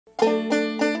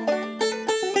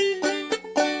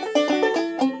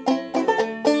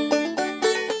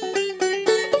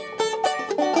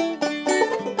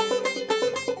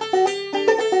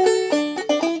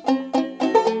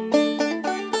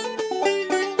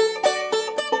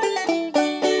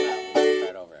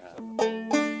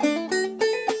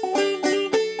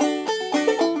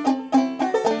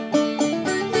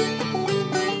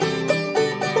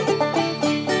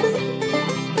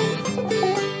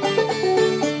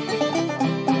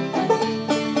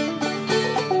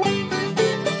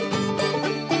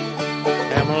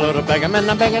Beggarman,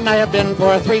 I'm begging, I have been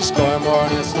for 80 more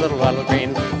in this little wattle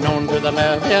green, known to the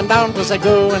left and down to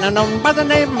Sagoo, and I'm known by the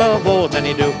name of old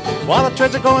Johnny Dhu. While the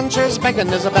trades are going, cheers, begging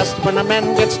is the best. When a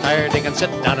man gets tired, he can sit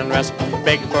down and rest,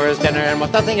 beg for his dinner and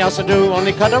with nothing else to do,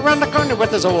 only cut around the corner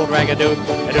with his old ragadoo.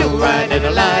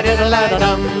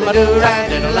 Do-ride-diddle-lie-diddle-lie-dum,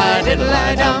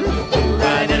 do-ride-diddle-lie-diddle-lie-dum,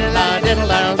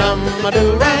 do-ride-diddle-lie-diddle-lie-dum,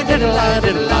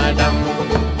 do-ride-diddle-lie-diddle-lie-dum.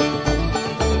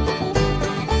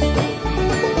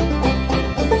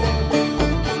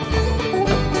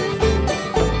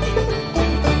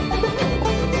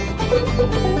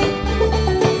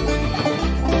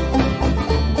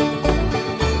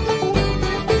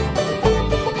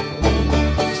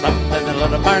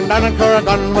 Barn down in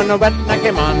Corrigan when the wet night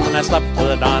came on, and I slept till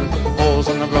the dawn. Holes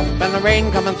in the roof and the rain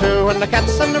coming through, and the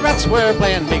cats and the rats were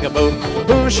playing peekaboo.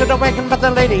 Who should awaken but the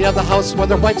lady of the house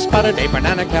with her white spotted apron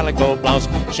and her calico blouse?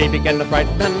 She began to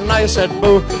frighten and I said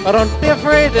boo, but don't be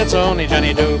afraid, it's only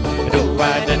Johnny Dhu.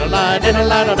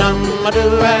 Do-I-diddle-lie-diddle-lie-dum,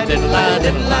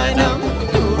 do-I-diddle-lie-diddle-lie-dum,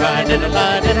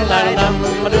 do-I-diddle-lie-diddle-lie-dum,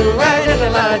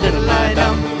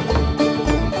 do-I-diddle-lie-diddle-lie-dum.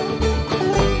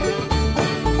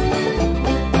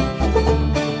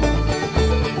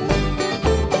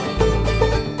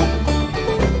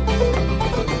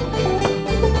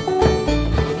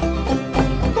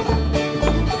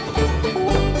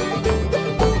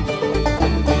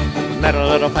 Met a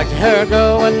little foxy hair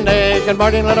girl one day. Good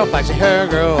morning, little foxy hair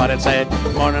girl, what I'd say.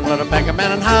 Good morning, little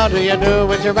beggarman, and how do you do?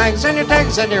 With your rags and your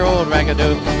tags and your old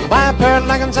ragadoo. Buy a pair of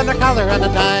leggings and a collar and a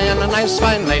tie, and a nice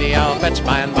fine lady I'll fetch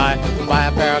by and by. Buy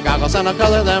a pair of goggles and I'll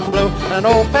color them blue, and an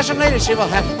old-fashioned lady she will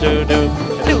have to do.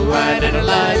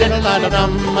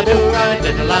 Do-ride-diddle-lie-diddle-lie-dum,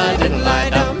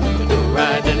 do-ride-diddle-lie-diddle-lie-dum,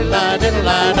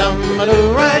 do-ride-diddle-lie-diddle-lie-dum,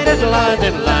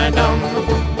 do-ride-diddle-lie-diddle-lie-dum.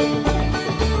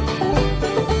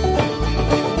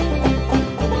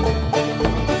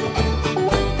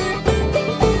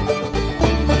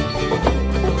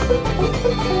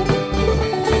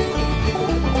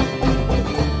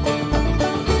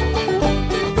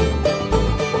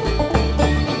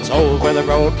 Over the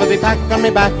road with me pack on me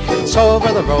back, it's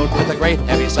over the road with a great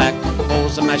heavy sack.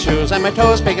 Holes in my shoes and my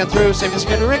toes peeking through, save a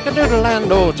skiderick-a-doodle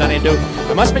and old Johnny Dhu.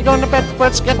 I must be going to bed for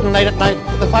it's getting late at night.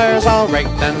 The fire's all raked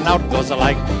and out goes the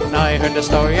light. Now I heard the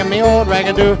story of me old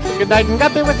ragadoo. Good night and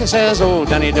God be with you, says old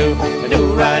Johnny Dhu.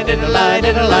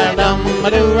 Do-ride-diddle-lie-diddle-lie-dum,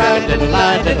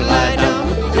 do-ride-diddle-lie-diddle-lie-dum,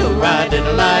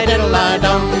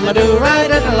 do-ride-diddle-lie-diddle-lie-dum,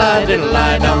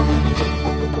 do-ride-diddle-lie-diddle-lie-dum.